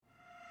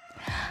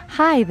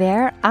Hi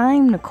there,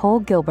 I'm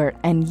Nicole Gilbert,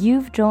 and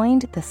you've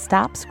joined the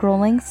Stop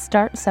Scrolling,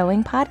 Start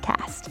Sewing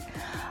podcast.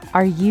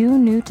 Are you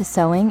new to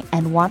sewing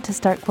and want to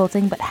start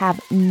quilting but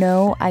have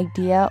no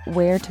idea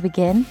where to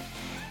begin?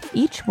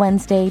 Each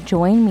Wednesday,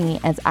 join me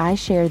as I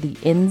share the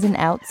ins and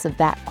outs of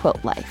that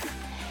quilt life.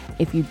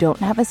 If you don't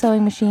have a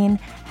sewing machine,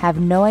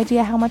 have no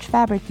idea how much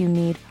fabric you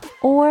need,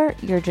 or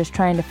you're just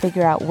trying to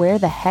figure out where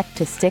the heck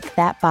to stick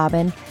that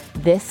bobbin,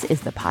 this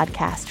is the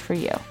podcast for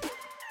you.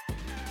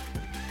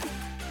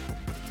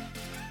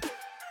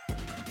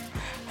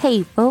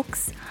 Hey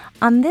folks,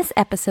 on this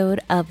episode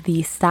of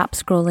the Stop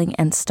Scrolling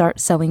and Start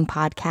Sewing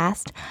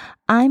podcast,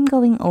 I'm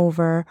going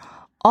over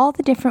all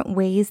the different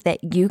ways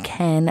that you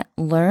can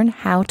learn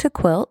how to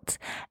quilt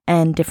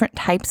and different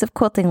types of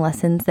quilting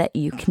lessons that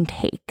you can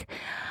take.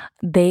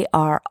 They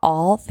are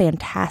all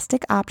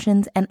fantastic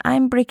options, and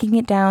I'm breaking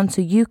it down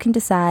so you can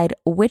decide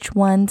which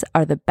ones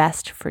are the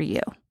best for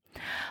you.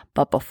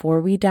 But before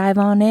we dive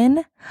on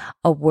in,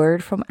 a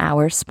word from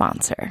our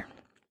sponsor.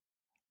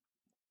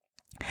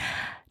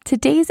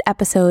 Today's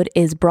episode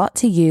is brought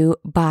to you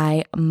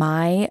by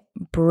my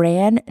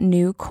brand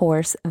new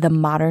course, the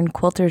Modern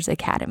Quilters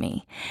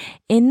Academy.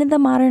 In the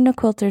Modern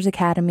Quilters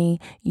Academy,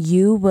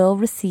 you will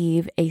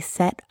receive a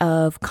set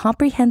of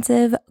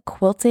comprehensive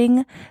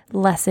quilting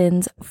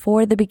lessons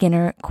for the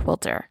beginner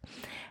quilter.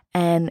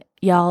 And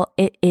y'all,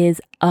 it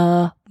is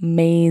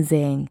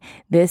amazing.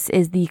 This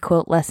is the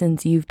quilt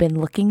lessons you've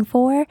been looking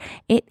for.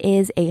 It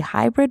is a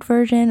hybrid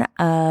version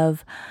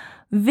of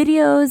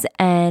videos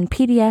and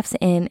PDFs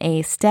in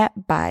a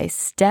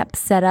step-by-step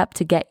setup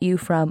to get you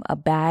from a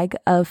bag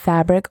of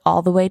fabric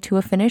all the way to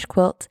a finished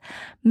quilt,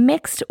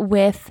 mixed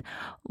with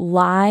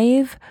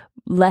live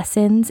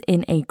lessons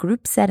in a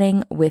group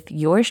setting with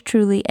yours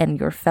truly and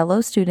your fellow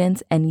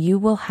students, and you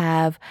will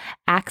have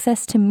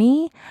access to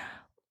me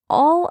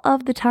all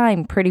of the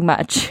time, pretty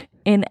much,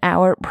 in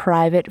our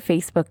private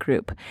Facebook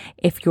group.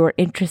 If you're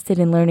interested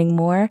in learning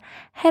more,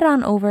 head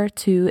on over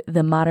to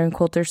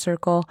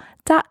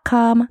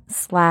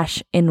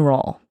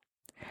themodernquiltercircle.com/enroll.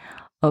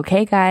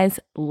 Okay,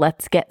 guys,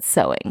 let's get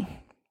sewing.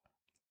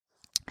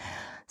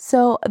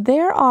 So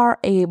there are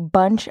a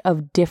bunch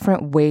of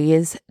different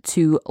ways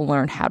to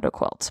learn how to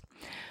quilt.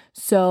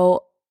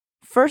 So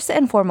first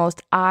and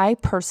foremost, I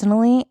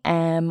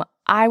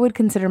would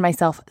consider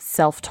myself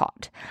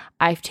self-taught.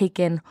 I've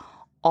taken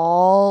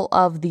all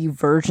of the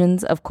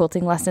versions of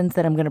quilting lessons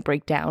that I'm going to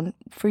break down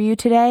for you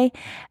today.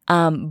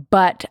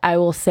 But I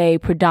will say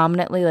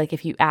predominantly, like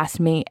if you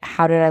asked me,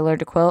 how did I learn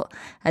to quilt?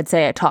 I'd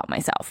say I taught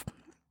myself.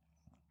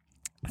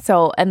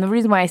 So, and the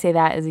reason why I say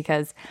that is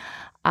because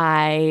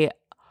I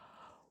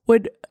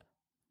would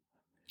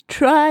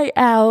try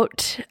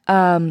out,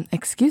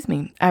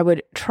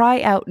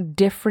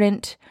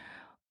 different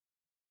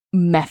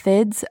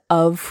methods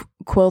of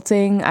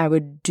quilting. I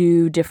would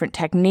do different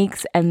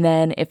techniques, and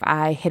then if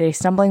I hit a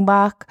stumbling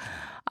block,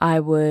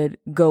 I would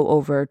go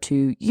over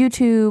to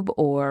YouTube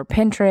or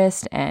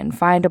Pinterest and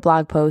find a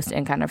blog post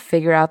and kind of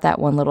figure out that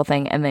one little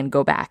thing and then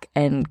go back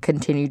and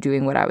continue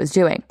doing what I was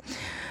doing.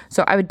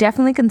 So I would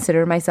definitely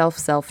consider myself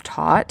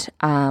self-taught.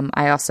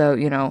 I also,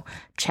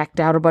 checked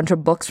out a bunch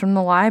of books from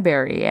the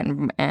library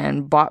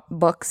and bought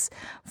books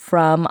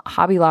from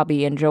Hobby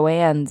Lobby and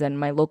Joann's and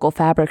my local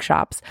fabric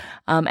shops.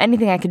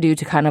 Anything I could do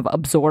to kind of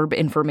absorb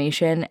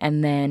information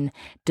and then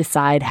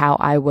decide how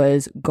I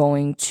was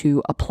going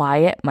to apply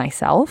it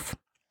myself.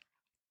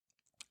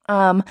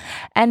 And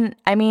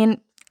I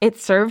mean, it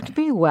served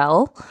me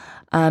well,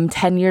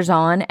 10 years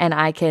on, and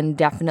I can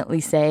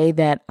definitely say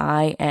that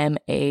I am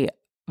a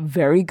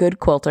very good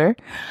quilter.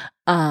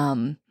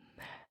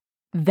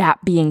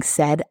 That being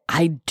said,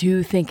 I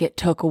do think it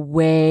took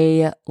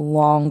way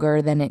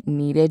longer than it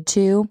needed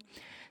to,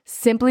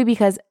 simply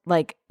because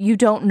you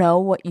don't know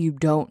what you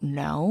don't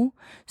know.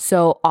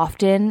 So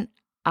often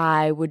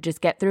I would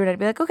just get through it and I'd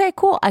be like, okay,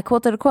 cool, I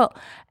quilted a quilt.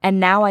 And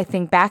now I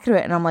think back to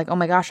it and I'm like, oh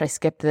my gosh, I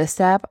skipped this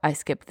step, I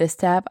skipped this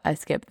step, I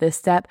skipped this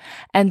step.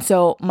 And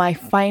so my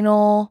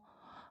final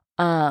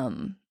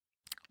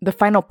the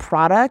final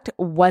product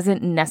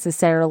wasn't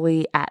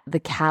necessarily at the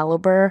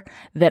caliber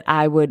that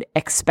I would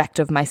expect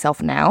of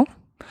myself now.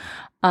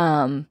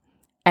 And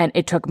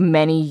it took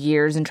many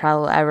years and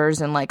trial and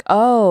errors and I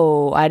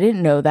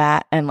didn't know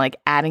that, and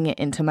adding it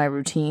into my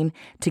routine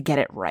to get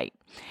it right.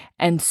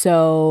 And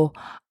so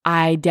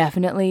I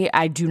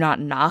do not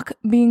knock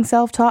being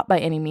self-taught by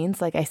any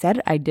means. Like I said,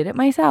 I did it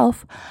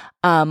myself.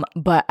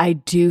 But I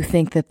do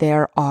think that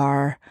there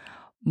are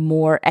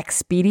more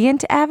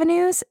expedient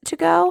avenues to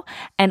go.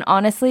 And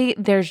honestly,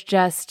 I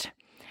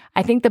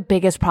think the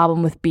biggest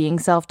problem with being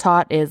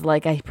self-taught is,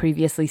 like I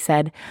previously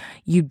said,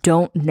 you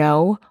don't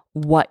know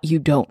what you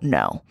don't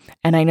know.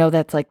 And I know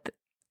that's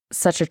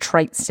such a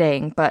trite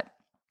saying, but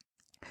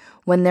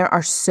when there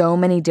are so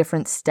many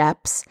different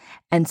steps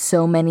and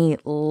so many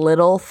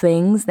little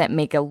things that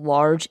make a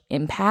large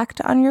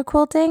impact on your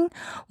quilting,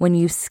 when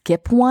you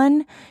skip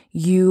one,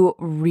 you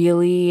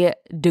really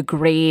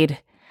degrade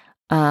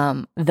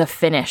the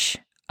finish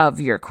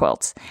of your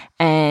quilts.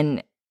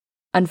 And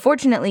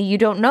unfortunately, you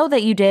don't know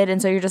that you did.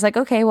 And so you're just like,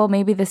 okay, well,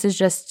 maybe this is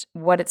just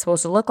what it's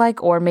supposed to look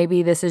like, or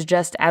maybe this is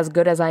just as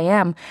good as I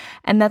am.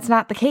 And that's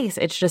not the case.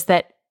 It's just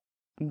that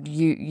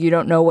you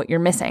don't know what you're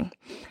missing.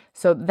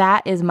 So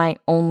that is my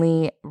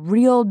only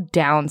real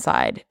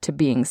downside to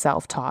being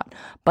self-taught.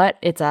 But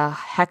it's a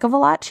heck of a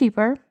lot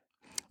cheaper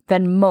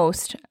than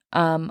most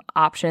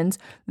options,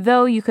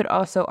 though you could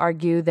also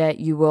argue that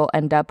you will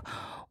end up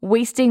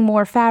wasting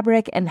more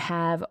fabric and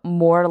have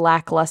more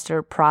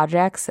lackluster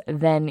projects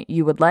than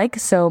you would like.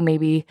 So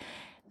maybe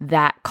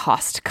that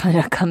cost kind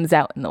of comes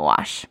out in the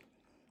wash.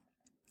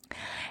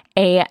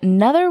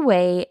 Another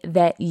way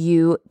that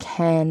you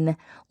can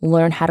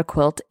learn how to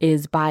quilt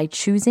is by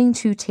choosing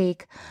to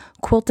take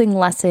quilting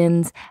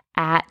lessons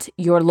at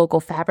your local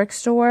fabric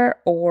store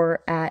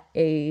or at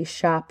a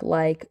shop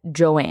like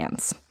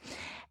Joann's.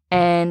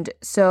 And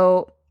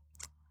so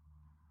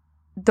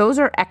those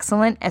are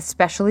excellent,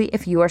 especially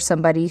if you are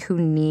somebody who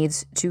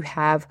needs to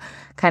have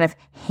kind of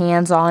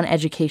hands-on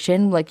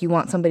education. Like you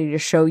want somebody to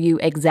show you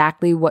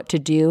exactly what to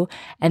do,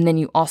 and then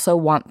you also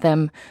want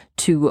them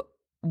to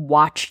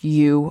watch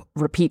you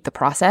repeat the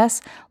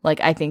process.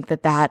 Like I think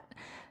that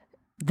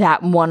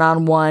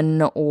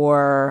one-on-one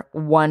or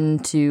one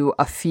to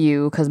a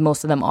few, because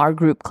most of them are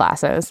group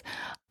classes,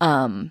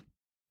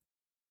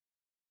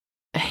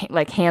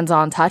 like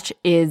hands-on touch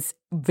is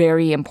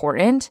very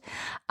important.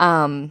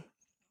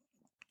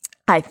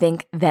 I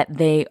think that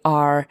they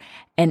are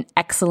an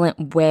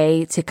excellent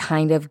way to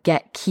kind of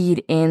get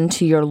keyed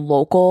into your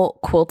local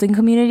quilting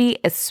community,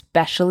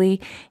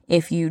 especially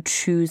if you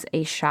choose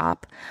a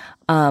shop,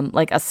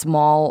 like a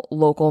small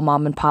local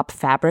mom and pop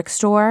fabric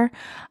store.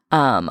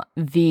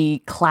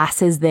 The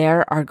classes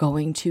there are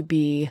going to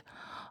be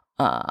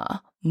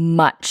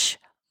much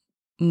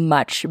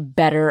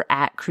better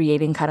at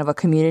creating kind of a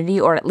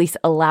community, or at least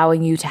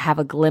allowing you to have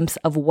a glimpse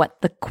of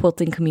what the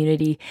quilting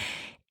community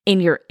in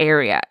your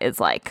area is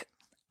like.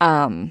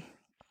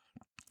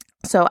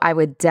 So I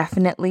would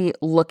definitely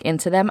look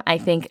into them. I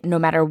think no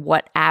matter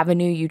what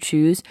avenue you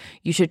choose,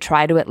 you should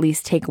try to at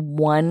least take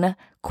one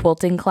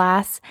quilting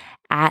class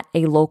at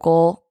a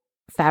local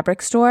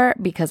fabric store,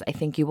 because I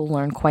think you will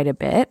learn quite a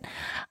bit.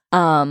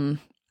 Now,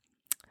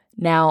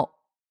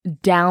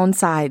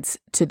 downsides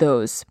to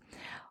those.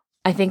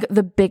 I think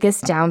the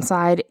biggest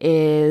downside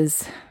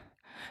is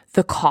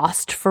the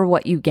cost for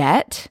what you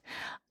get.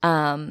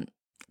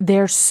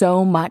 There's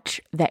so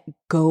much that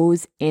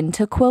goes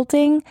into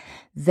quilting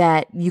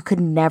that you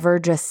could never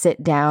just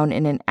sit down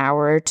in an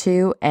hour or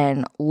two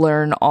and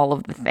learn all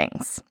of the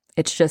things.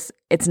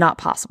 It's not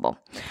possible.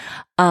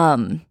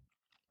 And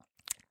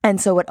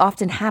so what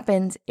often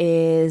happens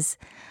is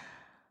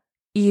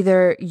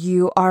either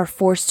you are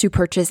forced to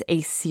purchase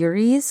a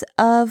series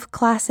of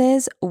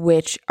classes,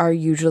 which are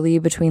usually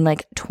between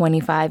like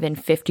 $25 and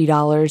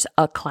 $50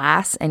 a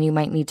class, and you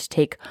might need to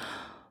take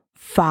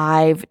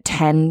 5,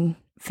 10,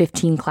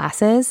 15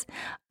 classes.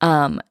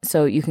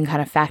 So you can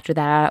kind of factor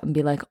that out and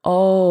be like,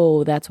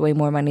 oh, that's way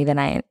more money than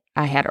I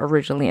had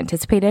originally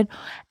anticipated.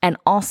 And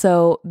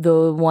also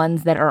the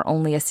ones that are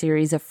only a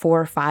series of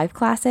 4 or 5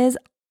 classes,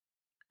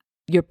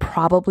 you're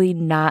probably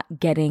not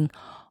getting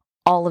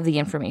all of the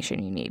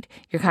information you need.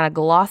 You're kind of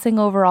glossing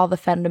over all the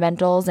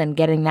fundamentals and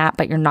getting that,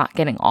 but you're not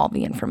getting all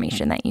the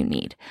information that you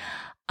need.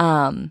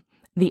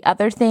 The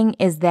other thing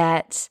is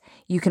that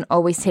you can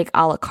always take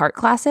a la carte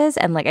classes.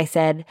 And like I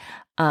said,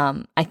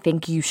 I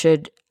think you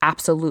should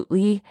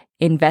absolutely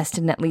invest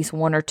in at least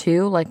 1 or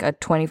 2, like a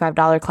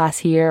 $25 class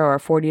here or a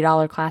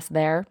 $40 class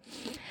there.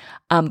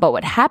 But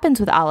what happens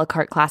with a la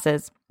carte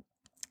classes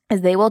is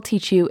they will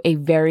teach you a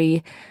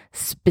very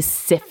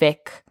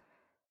specific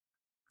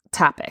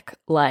topic,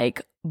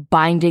 like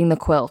binding the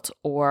quilt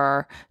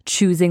or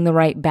choosing the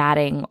right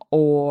batting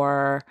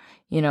or,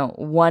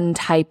 one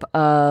type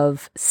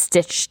of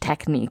stitch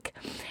technique.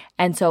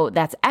 And so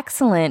that's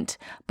excellent.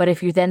 But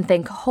if you then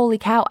think, holy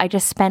cow, I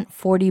just spent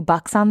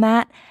 $40 on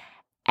that,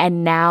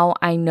 and now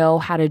I know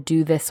how to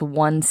do this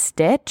one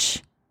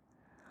stitch,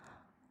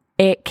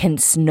 it can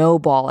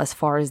snowball as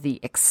far as the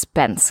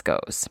expense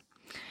goes.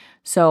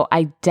 So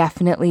I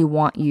definitely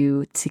want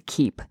you to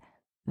keep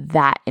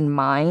that in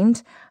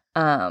mind.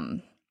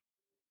 Again,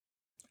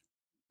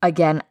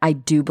 I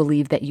do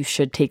believe that you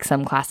should take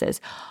some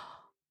classes.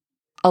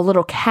 A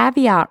little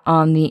caveat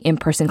on the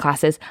in-person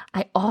classes,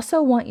 I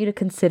also want you to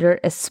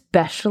consider,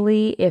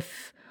 especially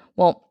if,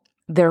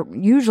 they're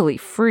usually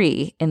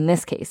free in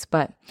this case,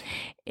 but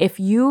if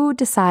you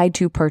decide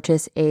to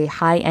purchase a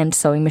high-end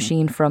sewing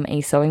machine from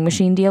a sewing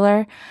machine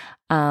dealer,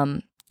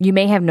 you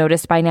may have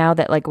noticed by now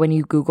that like when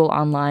you Google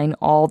online,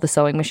 all the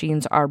sewing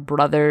machines are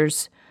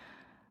Brothers,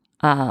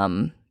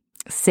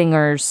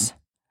 Singers,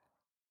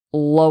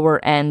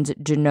 lower end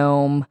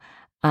Genome,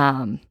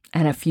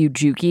 and a few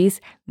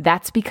Jukies.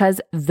 That's because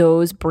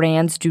those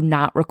brands do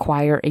not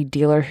require a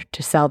dealer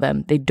to sell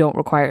them. They don't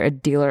require a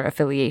dealer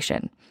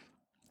affiliation.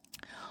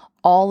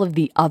 All of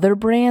the other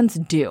brands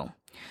do.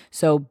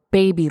 So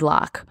Baby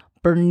Lock,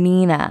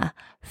 Bernina,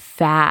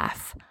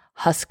 Pfaff,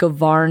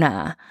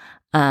 Husqvarna,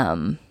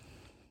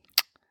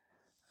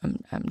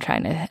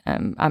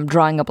 I'm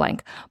drawing a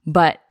blank,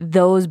 but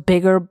those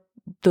bigger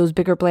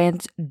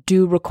brands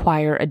do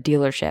require a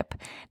dealership.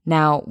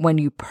 Now, when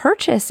you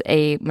purchase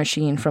a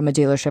machine from a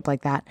dealership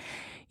like that,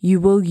 you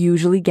will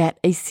usually get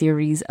a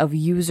series of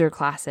user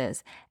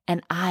classes,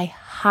 and I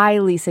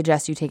highly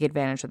suggest you take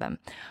advantage of them.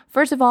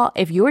 First of all,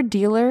 if your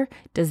dealer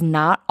does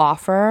not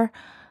offer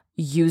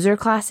user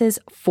classes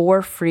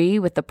for free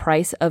with the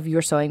price of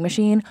your sewing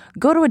machine,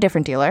 go to a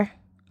different dealer.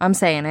 I'm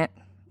saying it.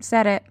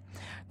 Said it.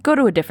 Go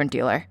to a different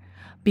dealer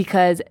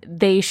because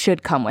they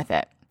should come with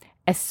it,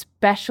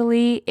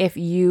 especially if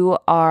you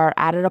are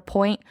at a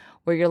point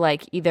where you're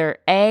like, either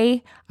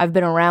A, I've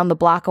been around the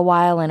block a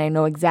while and I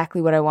know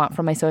exactly what I want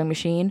from my sewing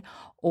machine,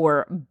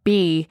 or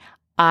B,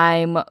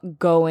 I'm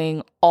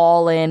going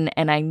all in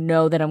and I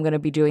know that I'm going to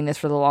be doing this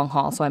for the long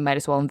haul, so I might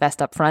as well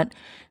invest up front.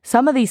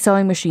 Some of these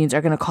sewing machines are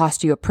going to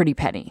cost you a pretty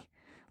penny,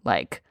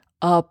 like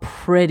a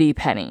pretty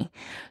penny.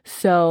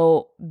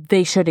 So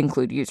they should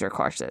include user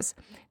courses.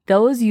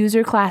 Those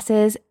user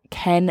classes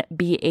can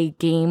be a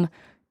game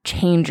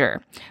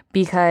changer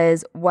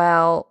because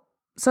while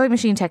sewing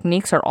machine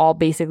techniques are all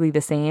basically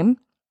the same,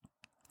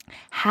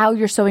 how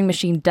your sewing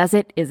machine does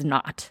it is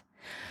not.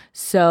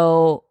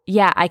 So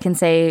yeah, I can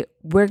say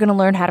we're going to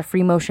learn how to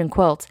free motion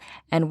quilt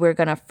and we're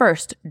going to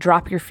first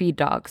drop your feed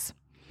dogs.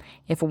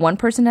 If one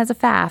person has a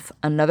FAF,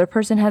 another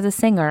person has a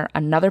Singer,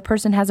 another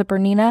person has a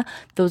Bernina,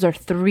 those are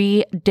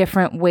 3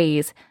 different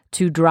ways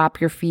to drop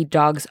your feed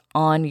dogs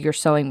on your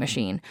sewing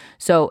machine.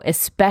 So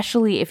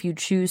especially if you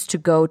choose to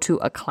go to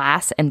a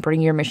class and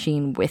bring your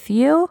machine with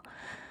you,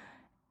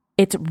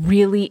 it's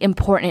really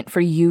important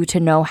for you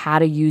to know how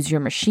to use your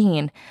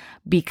machine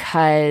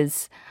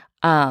because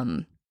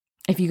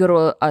if you go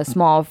to a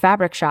small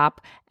fabric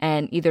shop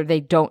and either they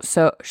don't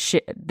sell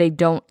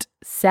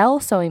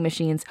sewing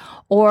machines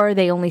or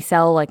they only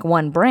sell like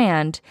one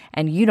brand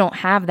and you don't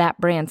have that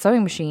brand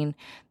sewing machine,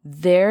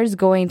 there's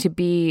going to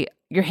be,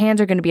 your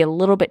hands are going to be a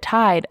little bit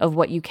tied of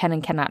what you can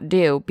and cannot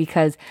do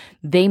because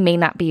they may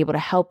not be able to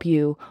help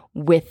you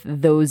with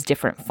those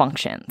different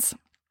functions.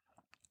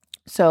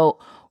 So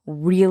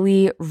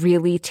really,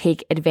 really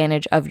take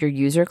advantage of your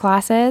user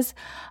classes.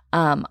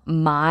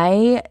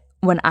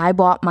 When I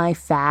bought my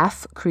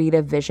FAF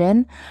Creative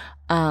Vision,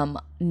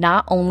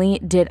 not only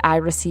did I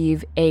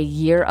receive a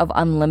year of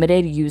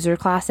unlimited user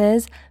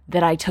classes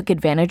that I took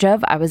advantage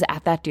of, I was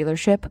at that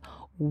dealership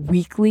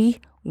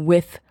weekly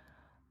with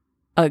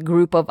a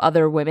group of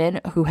other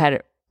women who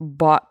had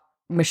bought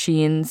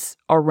machines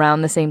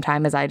around the same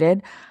time as I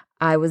did.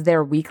 I was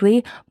there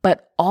weekly,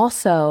 but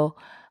also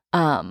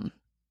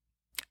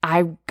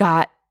I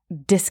got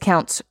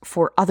discounts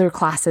for other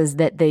classes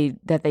that they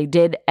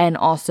did, and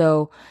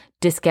also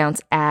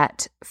discounts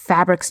at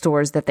fabric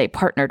stores that they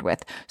partnered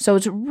with. So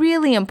it's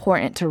really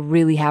important to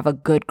really have a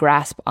good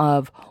grasp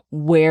of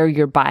where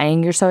you're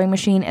buying your sewing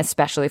machine,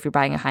 especially if you're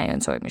buying a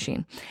high-end sewing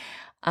machine.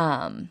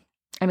 I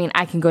mean,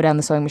 I can go down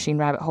the sewing machine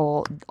rabbit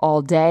hole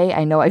all day.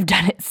 I know I've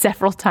done it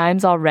several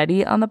times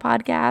already on the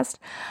podcast.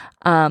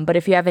 But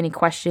if you have any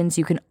questions,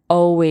 you can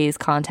always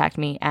contact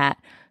me at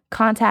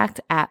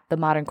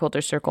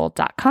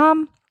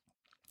contact@themodernquiltercircle.com.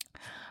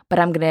 But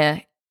I'm going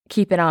to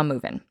keep it on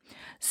moving.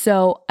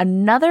 So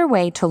another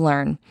way to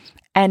learn,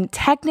 and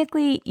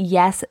technically,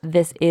 yes,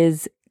 this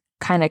is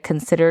kind of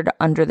considered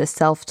under the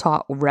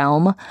self-taught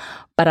realm,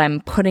 but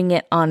I'm putting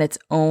it on its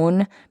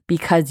own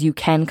because you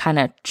can kind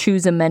of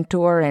choose a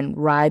mentor and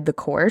ride the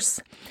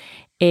course,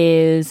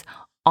 is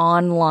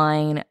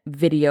online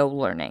video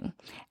learning.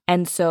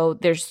 And so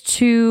there's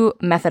 2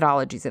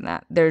 methodologies in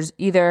that. There's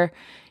either,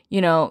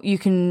 you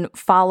can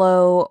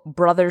follow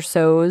Brother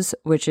Sews,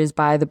 which is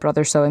by the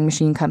Brother Sewing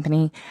Machine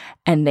Company,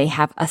 and they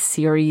have a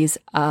series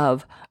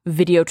of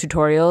video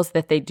tutorials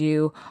that they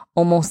do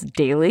almost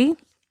daily.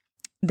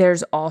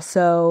 There's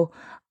also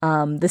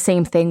the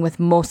same thing with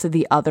most of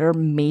the other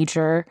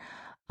major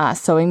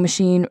sewing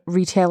machine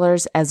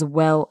retailers, as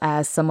well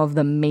as some of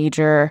the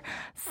major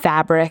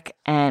fabric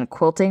and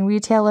quilting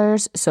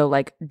retailers. So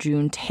like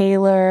June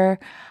Taylor,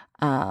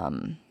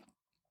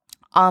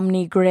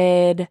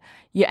 OmniGrid.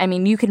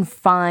 You can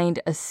find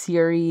a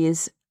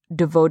series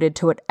devoted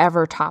to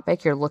whatever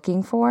topic you're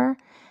looking for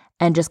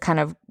and just kind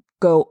of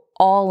go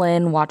all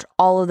in, watch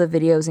all of the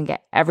videos and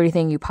get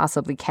everything you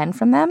possibly can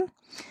from them.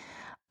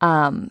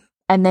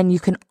 And then you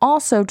can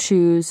also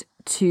choose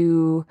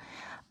to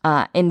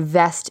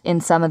invest in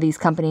some of these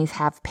companies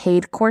have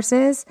paid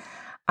courses.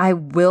 I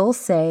will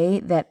say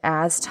that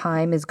as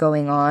time is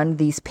going on,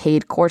 these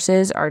paid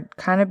courses are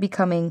kind of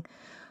becoming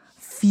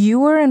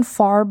fewer and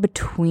far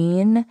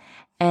between,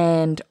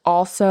 and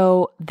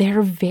also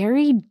they're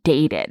very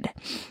dated.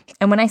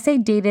 And when I say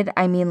dated,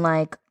 I mean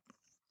like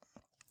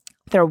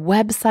their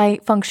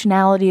website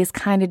functionality is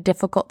kind of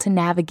difficult to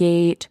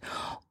navigate,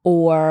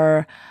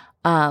 or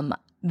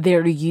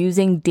they're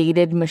using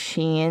dated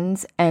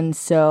machines. And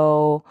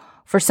so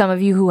for some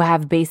of you who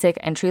have basic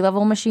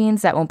entry-level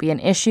machines, that won't be an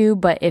issue.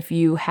 But if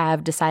you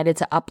have decided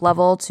to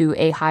up-level to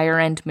a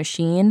higher-end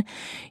machine,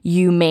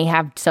 you may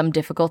have some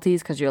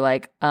difficulties because you're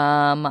like,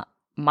 my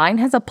mine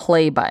has a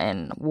play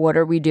button. What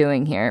are we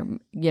doing here?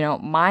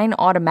 Mine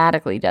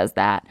automatically does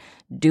that.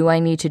 Do I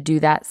need to do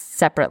that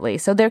separately?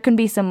 So there can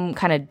be some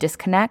kind of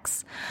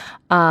disconnects.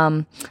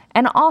 And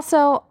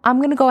also, I'm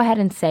going to go ahead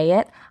and say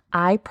it.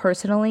 I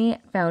personally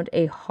found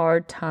a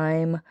hard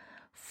time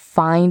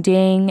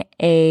finding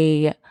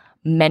a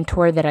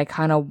mentor that I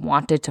kind of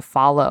wanted to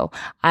follow.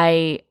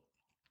 And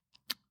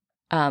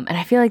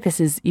I feel like this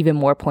is even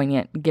more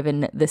poignant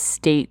given the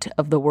state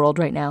of the world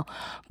right now.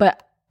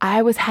 But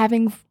I was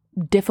having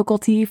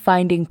difficulty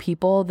finding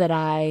people that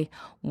I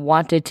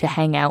wanted to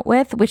hang out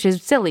with, which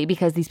is silly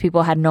because these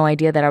people had no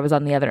idea that I was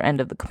on the other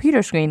end of the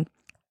computer screen.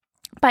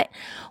 But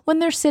when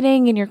they're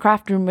sitting in your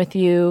craft room with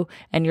you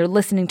and you're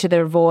listening to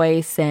their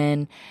voice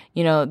and,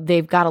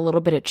 they've got a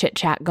little bit of chit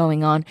chat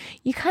going on,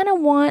 you kind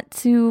of want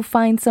to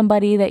find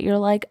somebody that you're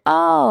like,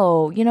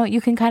 oh,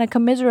 you can kind of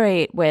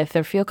commiserate with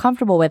or feel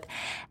comfortable with.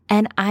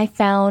 And I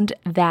found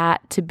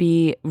that to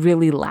be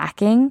really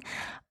lacking.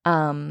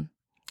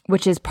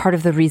 Which is part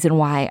of the reason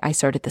why I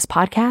started this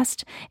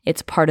podcast.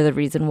 It's part of the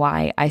reason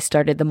why I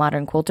started the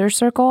Modern Quilter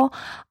Circle.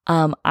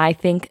 I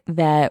think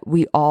that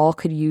we all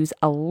could use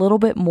a little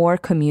bit more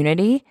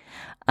community,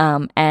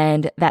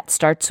 and that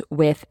starts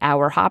with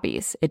our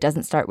hobbies. It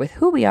doesn't start with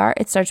who we are,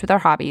 it starts with our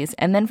hobbies.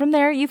 And then from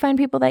there, you find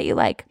people that you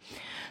like.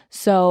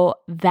 So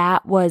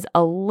that was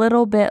a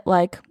little bit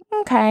like,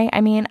 okay,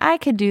 I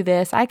could do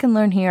this. I can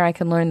learn here, I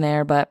can learn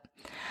there, but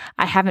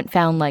I haven't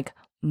found like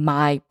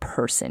my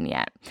person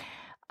yet.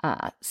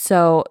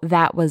 So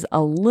that was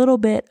a little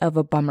bit of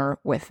a bummer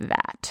with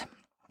that.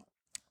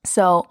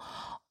 So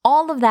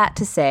all of that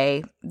to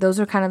say, those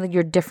are kind of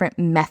your different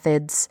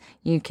methods.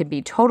 You can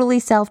be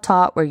totally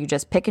self-taught where you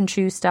just pick and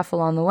choose stuff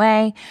along the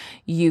way.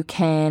 You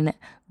can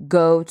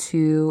go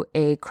to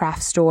a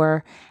craft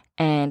store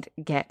and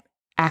get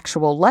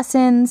actual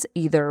lessons,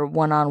 either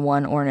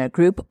one-on-one or in a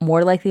group.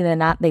 More likely than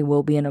not, they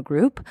will be in a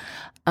group.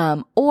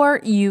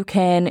 Or you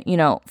can,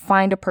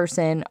 find a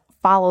person,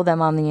 follow them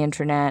on the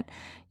internet,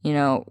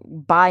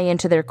 buy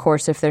into their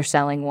course if they're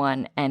selling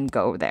one and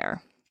go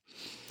there.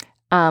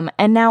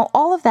 And now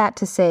all of that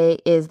to say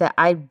is that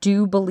I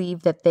do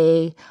believe that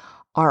they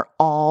are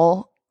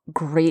all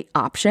great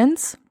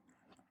options.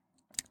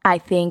 I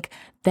think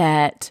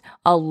that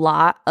a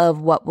lot of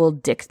what will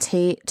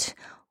dictate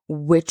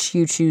which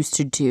you choose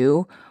to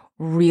do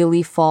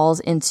really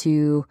falls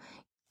into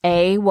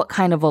A, what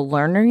kind of a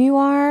learner you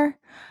are,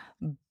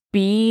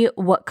 B,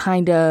 what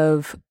kind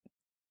of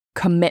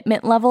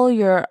commitment level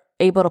you're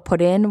able to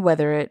put in,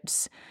 whether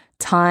it's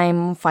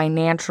time,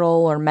 financial,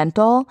 or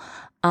mental.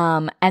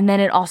 And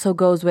then it also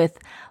goes with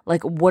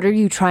like, what are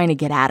you trying to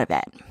get out of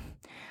it?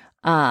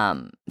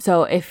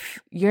 So if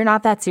you're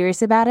not that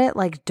serious about it,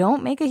 like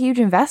don't make a huge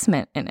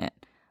investment in it.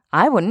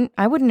 I wouldn't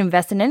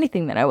invest in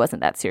anything that I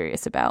wasn't that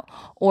serious about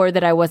or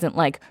that I wasn't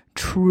like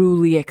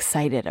truly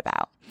excited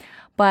about.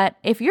 But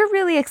if you're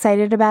really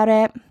excited about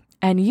it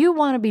and you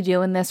want to be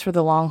doing this for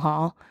the long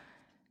haul,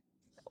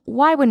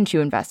 why wouldn't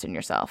you invest in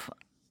yourself?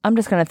 I'm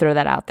just going to throw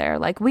that out there.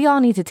 Like we all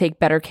need to take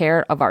better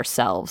care of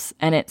ourselves,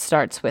 and it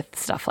starts with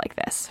stuff like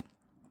this.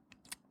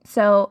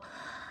 So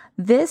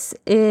this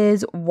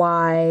is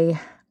why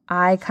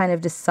I kind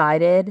of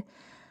decided,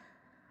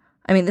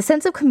 the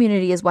sense of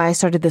community is why I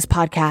started this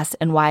podcast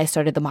and why I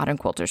started the Modern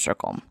Quilter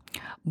Circle.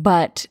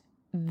 But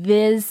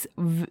these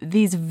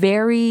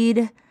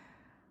varied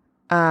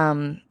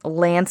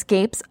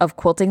landscapes of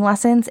quilting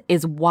lessons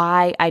is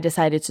why I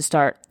decided to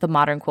start the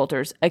Modern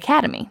Quilters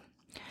Academy.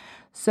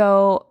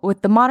 So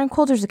with the Modern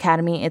Quilters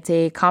Academy, it's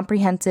a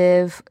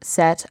comprehensive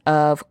set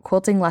of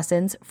quilting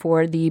lessons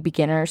for the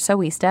beginner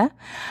sewista.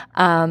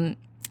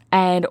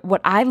 And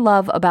what I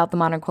love about the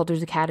Modern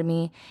Quilters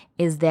Academy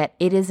is that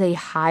it is a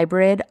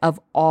hybrid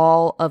of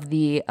all of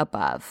the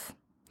above.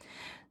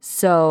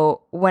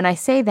 So when I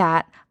say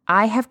that,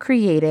 I have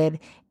created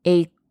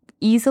a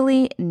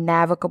easily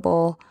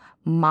navigable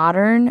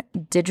modern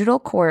digital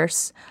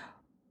course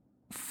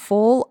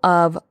full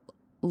of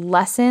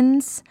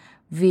lessons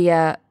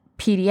via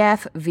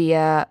PDF,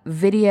 via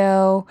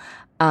video,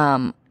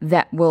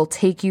 that will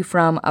take you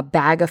from a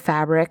bag of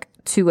fabric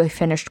to a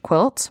finished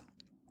quilt.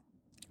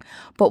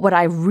 But what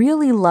I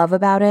really love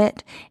about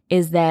it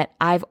is that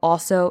I've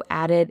also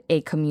added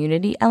a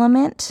community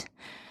element.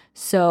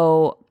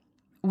 So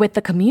with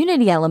the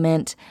community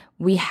element,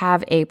 we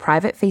have a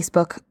private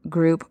Facebook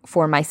group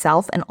for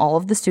myself and all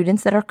of the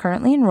students that are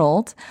currently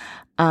enrolled.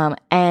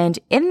 And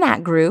in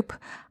that group,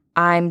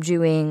 I'm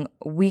doing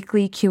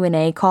weekly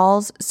Q&A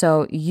calls.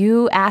 So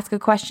you ask a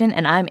question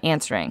and I'm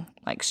answering,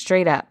 like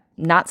straight up,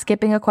 not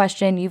skipping a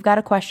question. You've got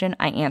a question,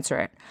 I answer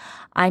it.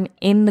 I'm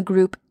in the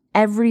group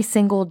every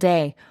single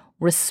day,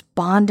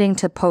 responding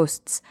to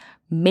posts,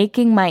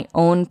 making my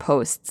own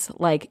posts.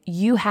 Like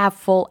you have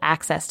full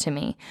access to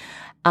me.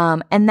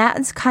 And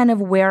that's kind of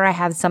where I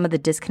have some of the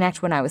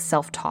disconnect when I was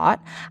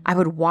self-taught. I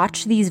would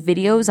watch these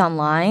videos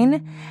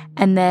online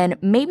and then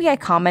maybe I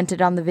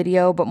commented on the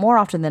video, but more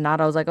often than not,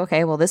 I was like,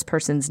 okay, well, this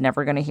person's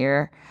never going to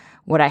hear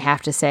what I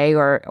have to say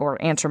or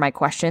answer my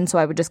question. So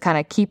I would just kind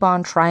of keep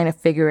on trying to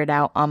figure it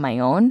out on my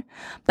own.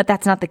 But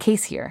that's not the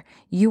case here.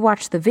 You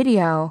watch the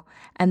video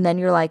and then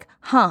you're like,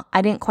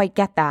 I didn't quite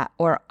get that.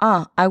 Or,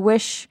 I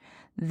wish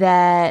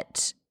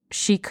that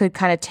she could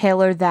kind of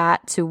tailor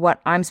that to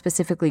what I'm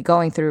specifically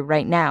going through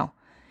right now.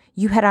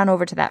 You head on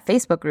over to that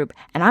Facebook group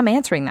and I'm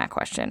answering that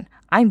question.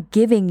 I'm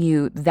giving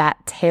you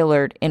that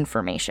tailored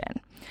information,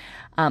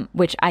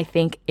 which I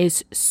think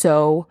is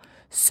so,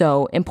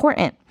 so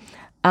important.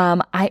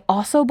 I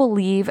also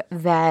believe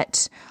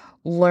that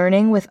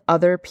learning with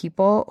other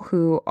people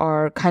who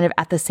are kind of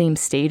at the same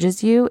stage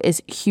as you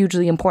is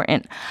hugely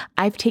important.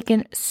 I've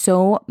taken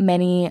so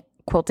many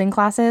quilting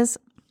classes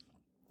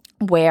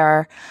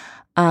where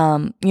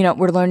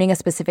we're learning a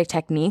specific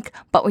technique,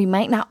 but we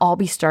might not all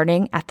be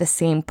starting at the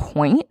same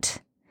point.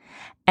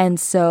 And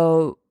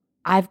so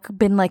I've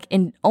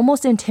been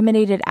almost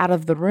intimidated out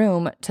of the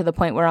room to the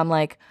point where I'm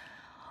like,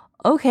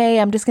 okay,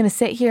 I'm just going to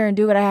sit here and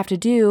do what I have to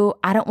do.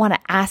 I don't want to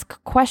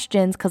ask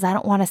questions because I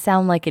don't want to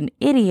sound like an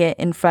idiot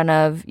in front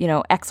of,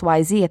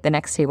 XYZ at the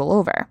next table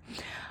over.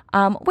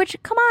 Which,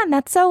 come on,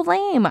 that's so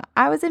lame.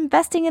 I was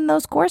investing in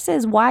those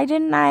courses. Why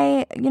didn't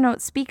I,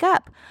 speak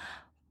up?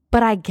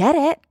 But I get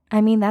it.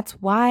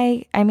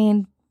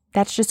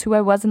 That's just who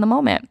I was in the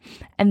moment.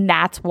 And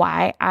that's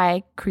why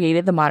I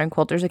created the Modern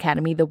Quilters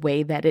Academy the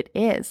way that it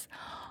is.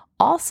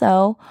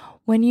 Also,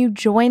 when you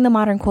join the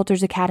Modern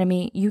Quilters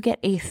Academy, you get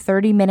a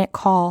 30-minute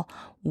call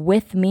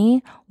with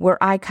me where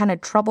I kind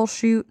of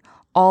troubleshoot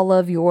all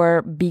of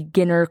your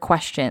beginner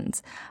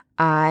questions.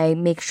 I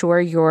make sure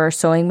your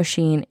sewing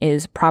machine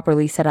is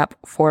properly set up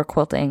for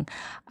quilting.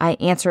 I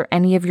answer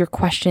any of your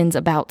questions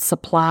about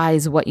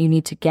supplies, what you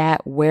need to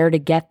get, where to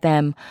get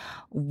them,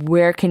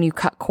 where can you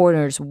cut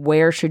corners,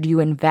 where should you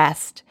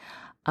invest.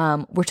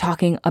 We're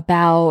talking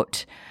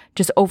about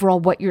just overall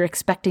what you're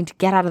expecting to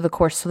get out of the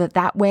course so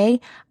that way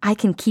I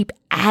can keep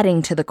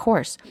adding to the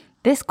course.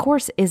 This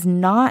course is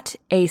not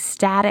a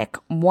static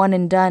one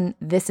and done,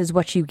 this is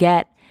what you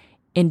get,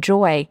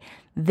 enjoy.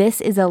 This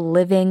is a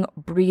living,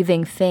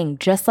 breathing thing.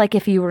 Just like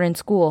if you were in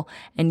school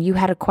and you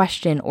had a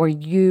question or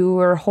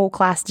your whole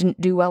class didn't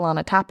do well on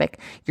a topic,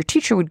 your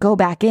teacher would go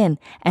back in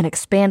and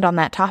expand on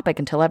that topic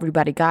until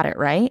everybody got it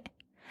right.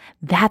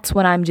 That's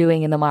what I'm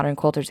doing in the Modern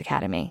Quilters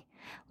Academy.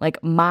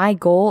 My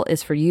goal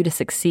is for you to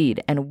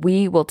succeed, and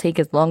we will take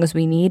as long as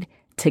we need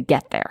to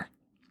get there.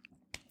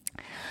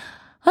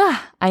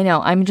 I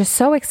know, I'm just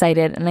so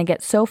excited and I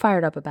get so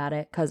fired up about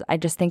it because I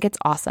just think it's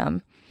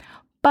awesome.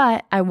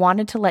 But I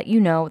wanted to let you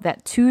know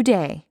that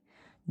today,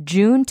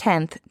 June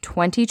 10th,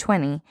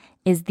 2020,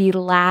 is the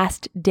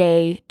last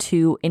day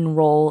to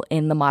enroll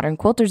in the Modern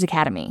Quilters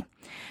Academy.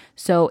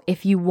 So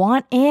if you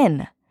want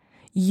to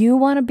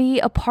be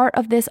a part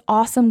of this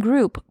awesome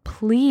group,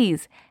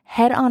 please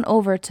head on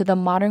over to the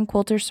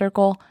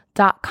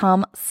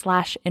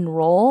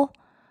modernquiltercircle.com/enroll.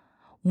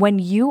 When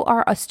you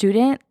are a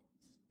student,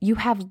 you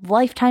have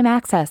lifetime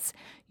access.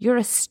 You're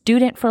a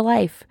student for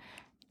life.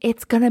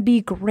 It's going to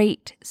be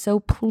great. So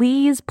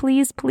please,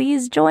 please,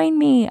 please join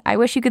me. I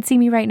wish you could see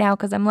me right now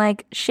because I'm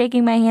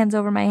shaking my hands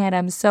over my head.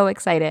 I'm so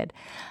excited.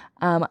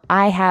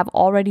 I have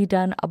already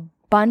done a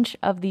bunch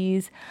of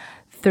these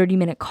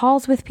 30-minute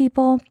calls with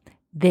people.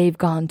 They've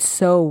gone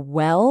so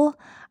well.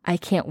 I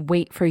can't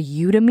wait for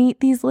you to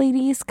meet these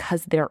ladies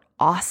because they're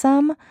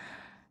awesome.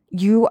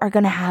 You are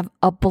going to have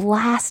a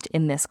blast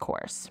in this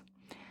course.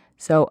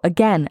 So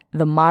again,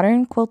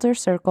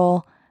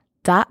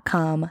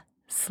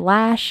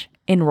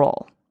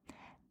 themodernquiltercircle.com/enroll.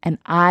 And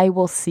I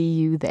will see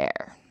you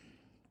there.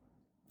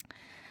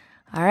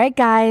 All right,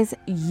 guys,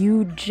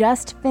 you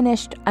just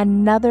finished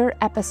another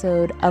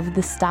episode of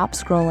the Stop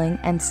Scrolling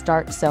and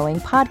Start Sewing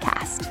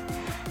podcast.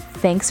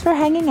 Thanks for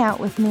hanging out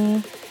with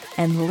me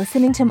and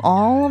listening to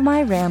all of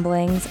my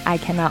ramblings. I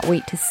cannot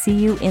wait to see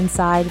you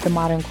inside the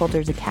Modern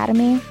Quilters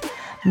Academy.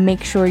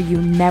 Make sure you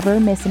never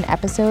miss an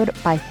episode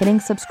by hitting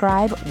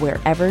subscribe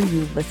wherever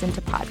you listen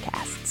to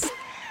podcasts.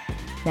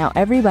 Now,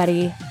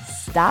 everybody,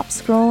 stop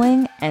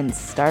scrolling and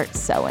start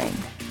sewing.